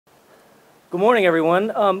Good morning,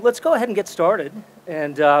 everyone. Let's go ahead and get started,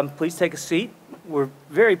 and please take a seat. We're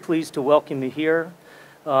very pleased to welcome you here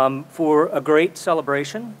for a great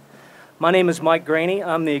celebration. My name is Mike Graney.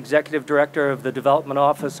 I'm the Executive Director of the Development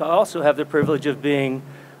Office. I also have the privilege of being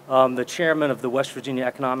the Chairman of the West Virginia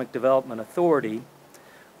Economic Development Authority.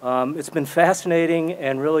 It's been fascinating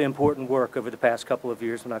and really important work over the past couple of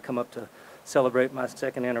years when I come up to celebrate my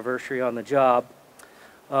second anniversary on the job.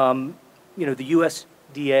 You know, the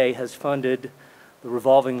USDA has funded the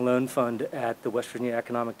Revolving Loan Fund at the West Virginia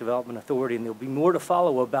Economic Development Authority, and there'll be more to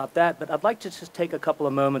follow about that, but I'd like to just take a couple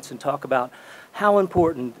of moments and talk about how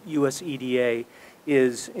important US EDA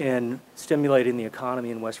is in stimulating the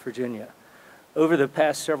economy in West Virginia. Over the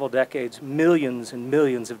past several decades, millions and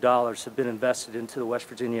millions of dollars have been invested into the West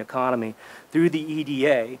Virginia economy through the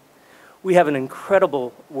EDA. We have an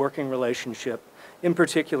incredible working relationship, in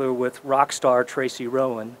particular with rock star Tracy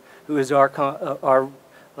Rowan, who is our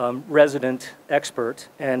resident expert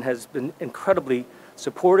and has been incredibly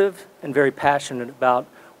supportive and very passionate about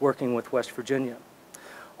working with West Virginia.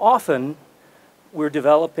 Often, we're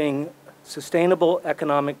developing sustainable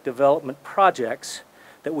economic development projects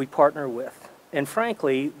that we partner with. And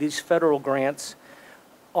frankly, these federal grants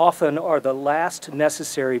often are the last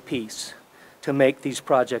necessary piece to make these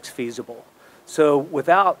projects feasible. So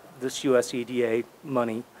without this US EDA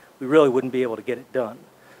money, we really wouldn't be able to get it done.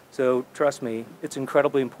 So trust me, it's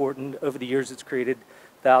incredibly important. Over the years, it's created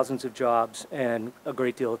thousands of jobs and a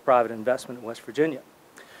great deal of private investment in West Virginia.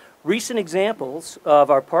 Recent examples of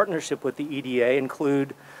our partnership with the EDA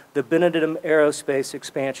include the Benedum Aerospace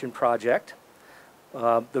Expansion Project,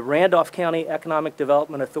 the Randolph County Economic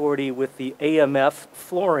Development Authority with the AMF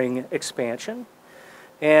flooring expansion,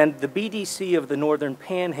 and the BDC of the Northern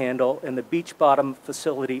Panhandle and the Beach Bottom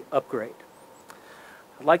facility upgrade.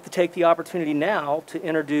 I'd like to take the opportunity now to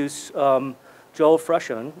introduce Joel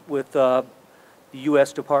Frushon with the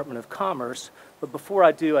U.S. Department of Commerce. But before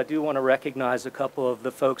I do want to recognize a couple of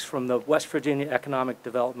the folks from the West Virginia Economic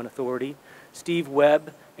Development Authority, Steve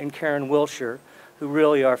Webb and Karen Wilshire, who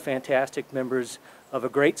really are fantastic members of a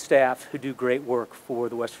great staff who do great work for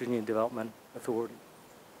the West Virginia Development Authority.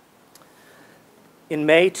 In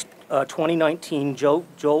May 2019, Joel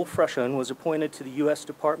Frushon was appointed to the U.S.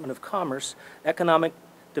 Department of Commerce Economic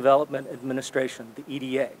Development Administration, the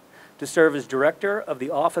EDA, to serve as Director of the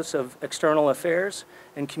Office of External Affairs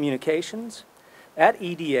and Communications. At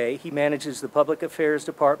EDA, he manages the Public Affairs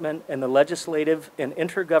Department and the Legislative and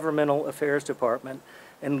Intergovernmental Affairs Department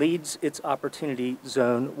and leads its Opportunity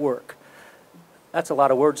Zone work. That's a lot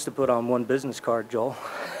of words to put on one business card, Joel.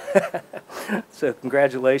 So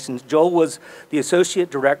congratulations. Joel was the Associate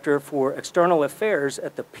Director for External Affairs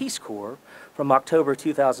at the Peace Corps from October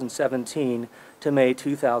 2017 to May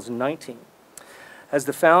 2019. As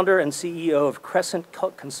the founder and CEO of Crescent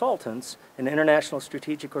Consultants, an international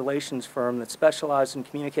strategic relations firm that specializes in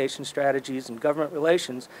communication strategies and government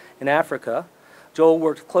relations in Africa, Joel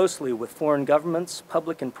worked closely with foreign governments,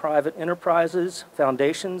 public and private enterprises,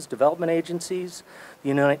 foundations, development agencies, the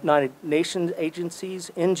United Nations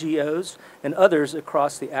agencies, NGOs, and others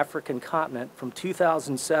across the African continent from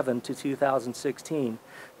 2007 to 2016.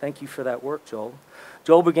 Thank you for that work, Joel.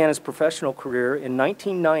 Joel began his professional career in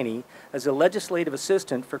 1990 as a legislative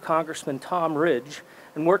assistant for Congressman Tom Ridge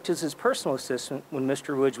and worked as his personal assistant when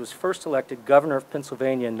Mr. Ridge was first elected governor of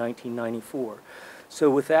Pennsylvania in 1994. So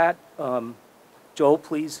with that, Joel,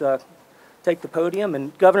 please take the podium.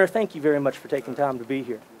 And Governor, thank you very much for taking time to be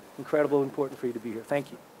here. Incredibly important for you to be here.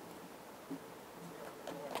 Thank you.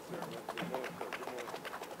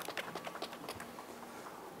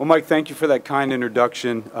 Well, Mike, thank you for that kind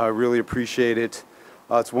introduction. I really appreciate it.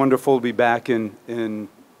 It's wonderful to be back in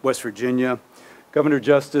West Virginia. Governor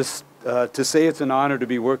Justice, to say it's an honor to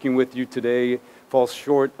be working with you today falls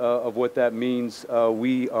short of what that means.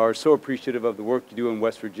 We are so appreciative of the work you do in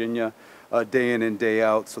West Virginia day in and day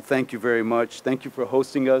out. So thank you very much. Thank you for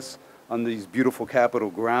hosting us on these beautiful Capitol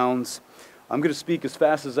grounds. I'm going to speak as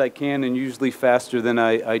fast as I can and usually faster than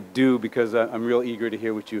I do because I'm real eager to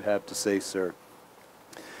hear what you have to say, sir.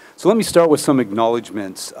 So let me start with some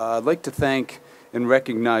acknowledgments. I'd like to thank and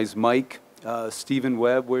recognize Mike, Stephen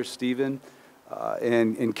Webb, where's Stephen,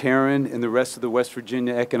 and Karen and the rest of the West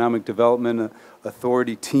Virginia Economic Development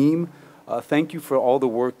Authority team. Thank you for all the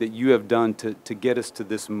work that you have done to get us to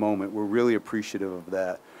this moment. We're really appreciative of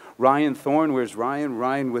that. Ryan Thorne, where's Ryan?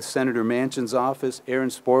 Ryan with Senator Manchin's office. Aaron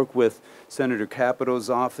Spork with Senator Capito's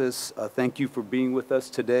office. Thank you for being with us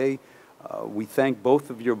today. We thank both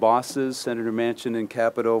of your bosses, Senator Manchin and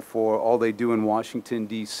Capito, for all they do in Washington,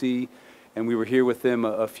 D.C. And we were here with them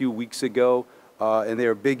a few weeks ago, and they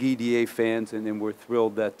are big EDA fans, and we're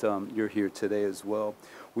thrilled that you're here today as well.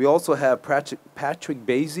 We also have Patrick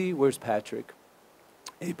Basie. Where's Patrick?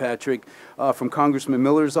 Hey, Patrick, from Congressman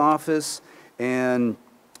Miller's office, and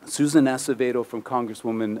Susan Acevedo from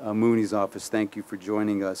Congresswoman Mooney's office. Thank you for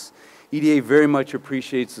joining us. EDA very much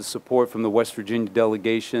appreciates the support from the West Virginia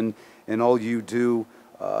delegation and all you do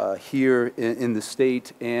here in the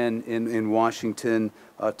state and in Washington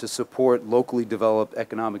to support locally developed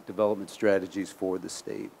economic development strategies for the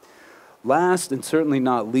state. Last and certainly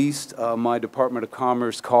not least, my Department of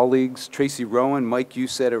Commerce colleagues, Tracy Rowan. Mike, you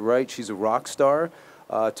said it right, she's a rock star.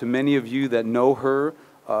 To many of you that know her,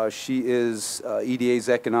 she is EDA's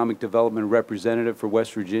Economic Development Representative for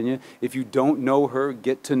West Virginia. If you don't know her,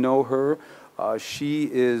 get to know her. She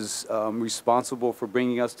is responsible for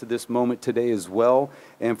bringing us to this moment today as well,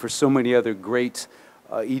 and for so many other great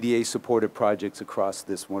EDA-supported projects across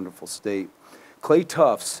this wonderful state. Clay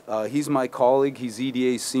Tufts, he's my colleague. He's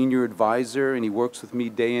EDA's senior advisor, and he works with me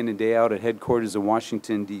day in and day out at headquarters in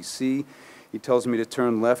Washington, D.C. He tells me to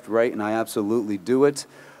turn left, right, and I absolutely do it.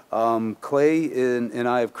 Clay and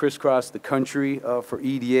I have crisscrossed the country for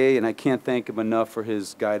EDA, and I can't thank him enough for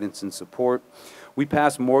his guidance and support. We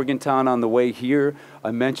passed Morgantown on the way here. I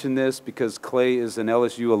mention this because Clay is an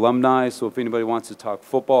LSU alumni, so if anybody wants to talk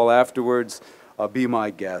football afterwards, be my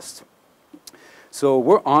guest. So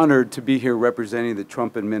we're honored to be here representing the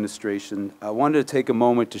Trump administration. I wanted to take a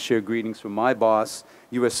moment to share greetings from my boss,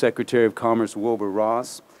 U.S. Secretary of Commerce Wilbur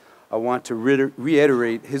Ross. I want to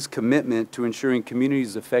reiterate his commitment to ensuring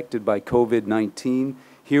communities affected by COVID-19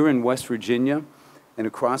 here in West Virginia and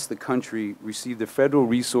across the country receive the federal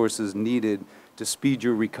resources needed to speed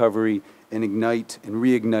your recovery and ignite and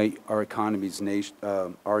reignite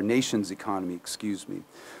our nation's economy.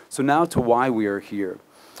 So now to why we are here.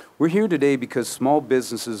 We're here today because small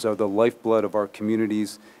businesses are the lifeblood of our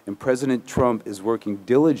communities, and President Trump is working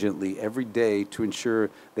diligently every day to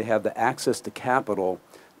ensure they have the access to capital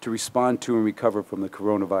to respond to and recover from the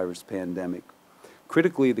coronavirus pandemic.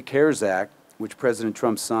 Critically, the CARES Act, which President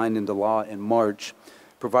Trump signed into law in March,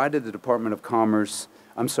 provided the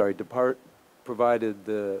provided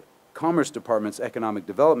the Commerce Department's Economic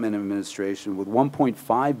Development Administration with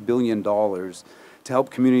 $1.5 billion to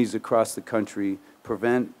help communities across the country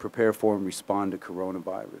prevent, prepare for, and respond to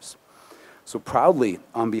coronavirus. So proudly,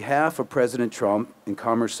 on behalf of President Trump and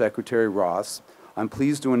Commerce Secretary Ross, I'm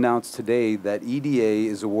pleased to announce today that EDA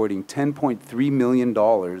is awarding $10.3 million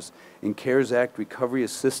in CARES Act recovery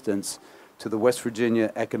assistance to the West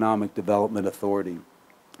Virginia Economic Development Authority.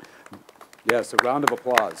 Yes, a round of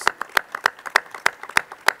applause.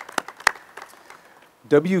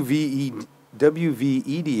 WVEDA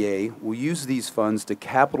will use these funds to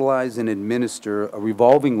capitalize and administer a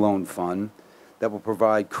revolving loan fund that will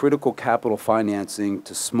provide critical capital financing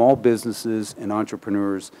to small businesses and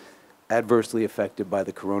entrepreneurs adversely affected by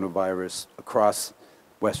the coronavirus across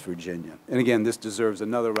West Virginia. And again, this deserves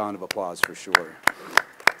another round of applause for sure.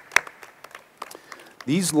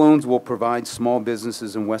 These loans will provide small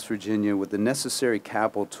businesses in West Virginia with the necessary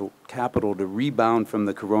capital to rebound from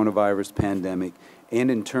the coronavirus pandemic and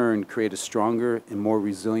in turn create a stronger and more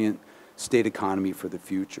resilient state economy for the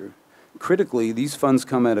future. Critically, these funds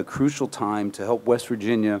come at a crucial time to help West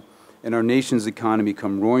Virginia and our nation's economy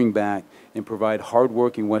come roaring back and provide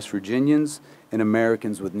hardworking West Virginians and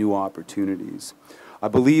Americans with new opportunities. I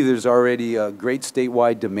believe there's already a great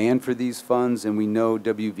statewide demand for these funds, and we know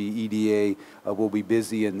WVEDA will be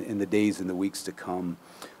busy in the days and the weeks to come.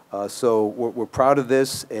 So we're proud of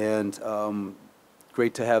this, and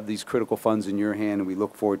great to have these critical funds in your hand, and we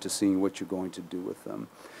look forward to seeing what you're going to do with them.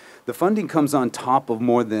 The funding comes on top of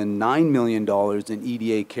more than $9 million in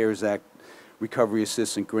EDA CARES Act recovery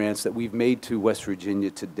assistance grants that we've made to West Virginia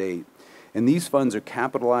to date. And these funds are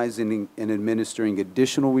capitalizing and administering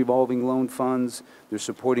additional revolving loan funds. They're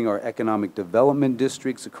supporting our economic development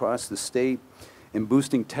districts across the state and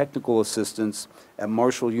boosting technical assistance at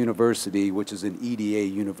Marshall University, which is an EDA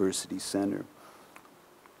university center.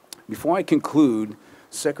 Before I conclude,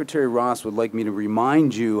 Secretary Ross would like me to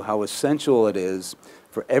remind you how essential it is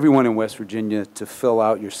for everyone in West Virginia to fill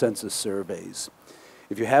out your census surveys.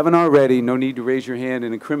 If you haven't already, no need to raise your hand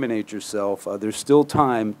and incriminate yourself. There's still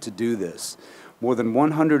time to do this. More than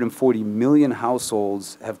 140 million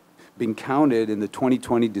households have been counted in the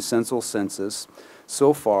 2020 decennial census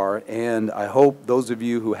so far, and I hope those of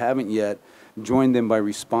you who haven't yet join them by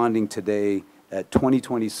responding today at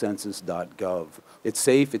 2020census.gov. It's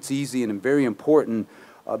safe, it's easy, and very important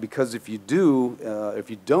because if you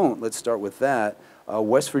don't, let's start with that,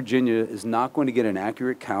 West Virginia is not going to get an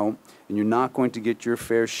accurate count, and you're not going to get your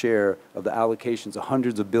fair share of the allocations of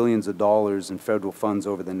hundreds of billions of dollars in federal funds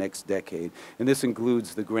over the next decade. And this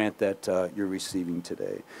includes the grant that you're receiving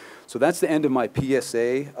today. So that's the end of my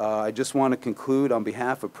PSA. I just want to conclude on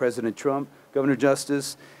behalf of President Trump, Governor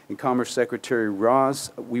Justice, and Commerce Secretary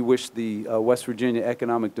Ross. We wish the West Virginia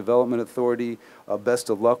Economic Development Authority best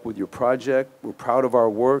of luck with your project. We're proud of our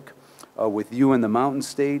work with you in the Mountain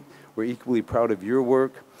State. We're equally proud of your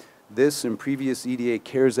work. This and previous EDA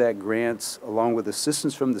CARES Act grants, along with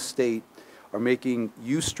assistance from the state, are making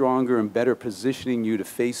you stronger and better positioning you to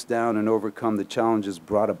face down and overcome the challenges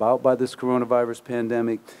brought about by this coronavirus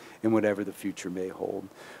pandemic and whatever the future may hold.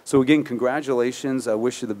 So again, congratulations. I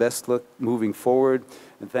wish you the best luck moving forward.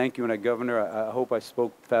 And thank you. And Governor, I hope I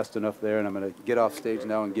spoke fast enough there, and I'm going to get off stage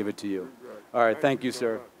now and give it to you. All right, thank you,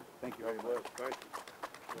 sir. Thank you very much. Thank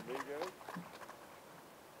you.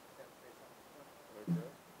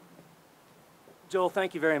 Joel,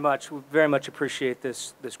 thank you very much. We very much appreciate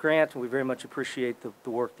this grant, and we very much appreciate the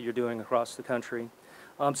work that you're doing across the country.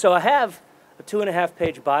 So I have a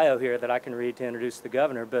 2.5-page bio here that I can read to introduce the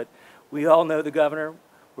governor, but we all know the governor.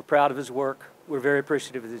 We're proud of his work. We're very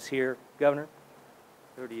appreciative of his here. Governor,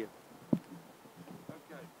 over to you.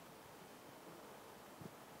 Okay.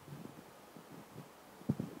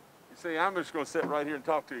 You see, I'm just going to sit right here and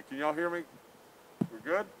talk to you. Can y'all hear me? We're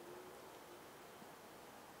good?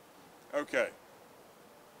 Okay.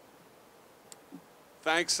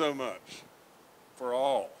 Thanks so much for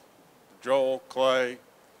all. Joel, Clay,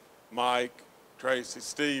 Mike, Tracy,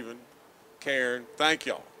 Stephen, Karen, thank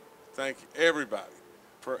y'all. Thank everybody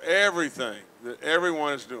for everything that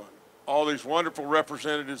everyone is doing. All these wonderful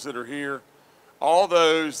representatives that are here, all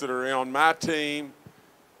those that are on my team.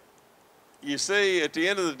 You see, at the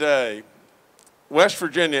end of the day, West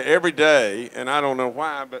Virginia every day, and I don't know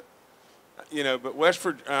why, but, you know, but West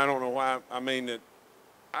Virginia, I don't know why, I mean that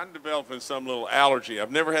I'm developing some little allergy. I've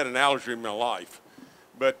never had an allergy in my life.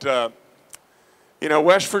 But, you know,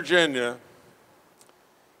 West Virginia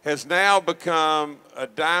has now become a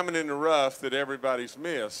diamond in the rough that everybody's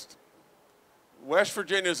missed. West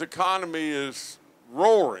Virginia's economy is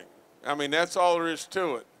roaring. I mean, that's all there is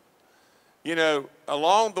to it. You know,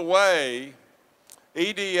 along the way,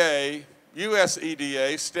 EDA, US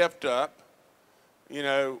EDA stepped up. You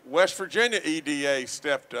know, West Virginia EDA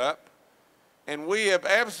stepped up. And we have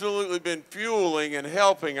absolutely been fueling and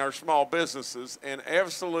helping our small businesses, and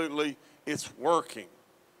absolutely it's working.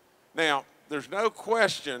 Now, there's no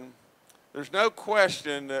question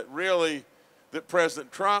that really that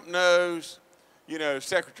President Trump knows, you know,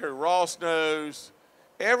 Secretary Ross knows,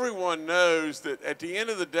 everyone knows that at the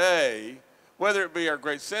end of the day, whether it be our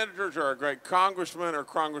great senators or our great congressmen or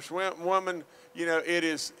congresswomen, you know,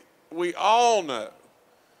 we all know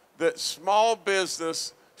that small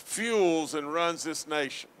business fuels and runs this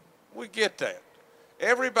nation. We get that.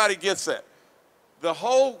 Everybody gets that. The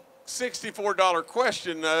whole $64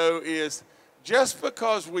 question, though, is just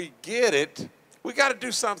because we get it, we got to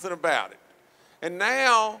do something about it. And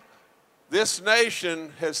now this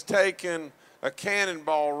nation has taken a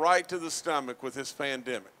cannonball right to the stomach with this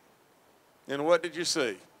pandemic. And what did you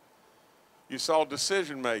see? You saw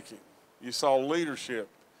decision making. You saw leadership.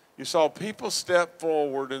 You saw people step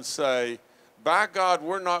forward and say, by God,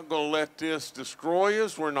 we're not going to let this destroy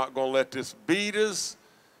us. We're not going to let this beat us.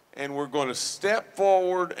 And we're going to step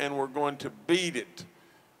forward and we're going to beat it.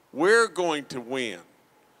 We're going to win.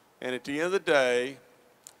 And at the end of the day,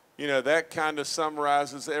 you know, that kind of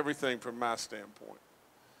summarizes everything from my standpoint.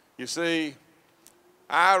 You see,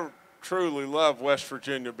 I truly love West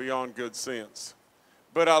Virginia beyond good sense.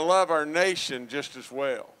 But I love our nation just as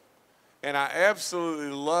well. And I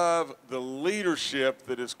absolutely love the leadership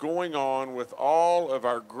that is going on with all of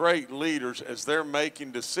our great leaders as they're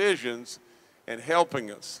making decisions and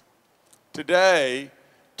helping us. Today,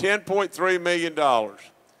 $10.3 million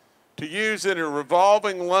to use in a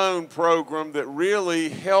revolving loan program that really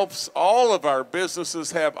helps all of our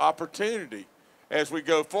businesses have opportunity as we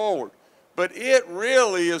go forward. But it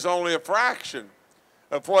really is only a fraction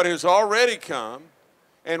of what has already come.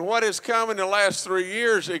 And what has come in the last 3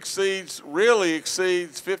 years really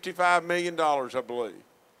exceeds $55 million, I believe.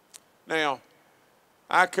 Now,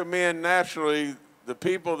 I commend naturally the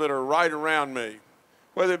people that are right around me,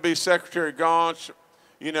 whether it be Secretary Gaunch,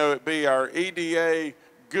 you know, it be our EDA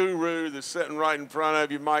guru that's sitting right in front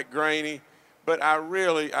of you, Mike Graney. But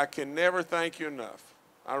I can never thank you enough.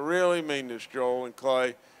 I really mean this, Joel and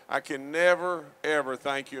Clay. I can never, ever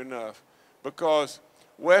thank you enough, because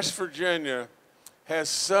West Virginia has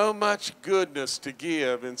so much goodness to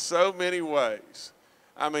give in so many ways.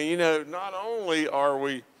 I mean, you know, not only are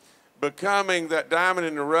we becoming that diamond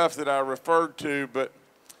in the rough that I referred to, but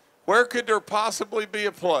where could there possibly be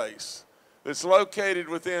a place that's located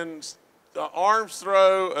within the arm's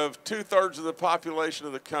throw of 2/3 of the population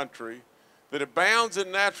of the country, that abounds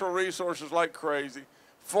in natural resources like crazy,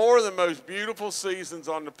 4 of the most beautiful seasons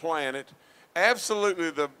on the planet, absolutely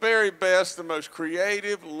the very best, the most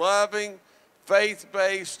creative, loving,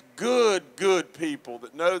 faith-based, good people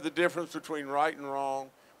that know the difference between right and wrong?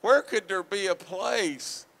 Where could there be a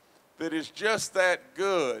place that is just that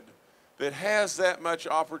good, that has that much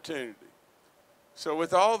opportunity? So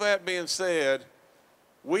with all that being said,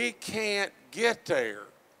 we can't get there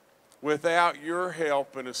without your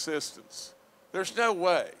help and assistance. There's no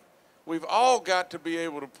way. We've all got to be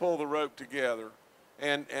able to pull the rope together.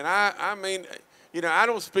 And I mean, you know, I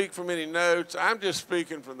don't speak from any notes. I'm just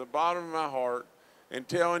speaking from the bottom of my heart and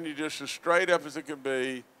telling you just as straight up as it can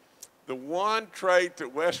be, the one trait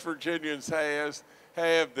that West Virginians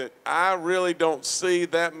have that I really don't see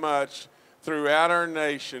that much throughout our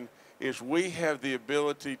nation is we have the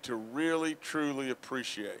ability to really, truly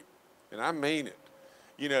appreciate. And I mean it.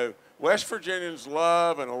 You know, West Virginians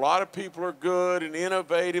love, and a lot of people are good and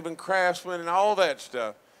innovative and craftsmen and all that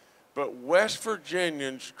stuff. But West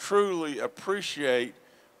Virginians truly appreciate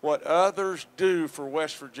what others do for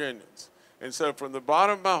West Virginians. And so from the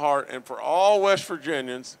bottom of my heart and for all West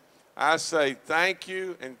Virginians, I say thank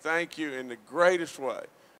you and thank you in the greatest way.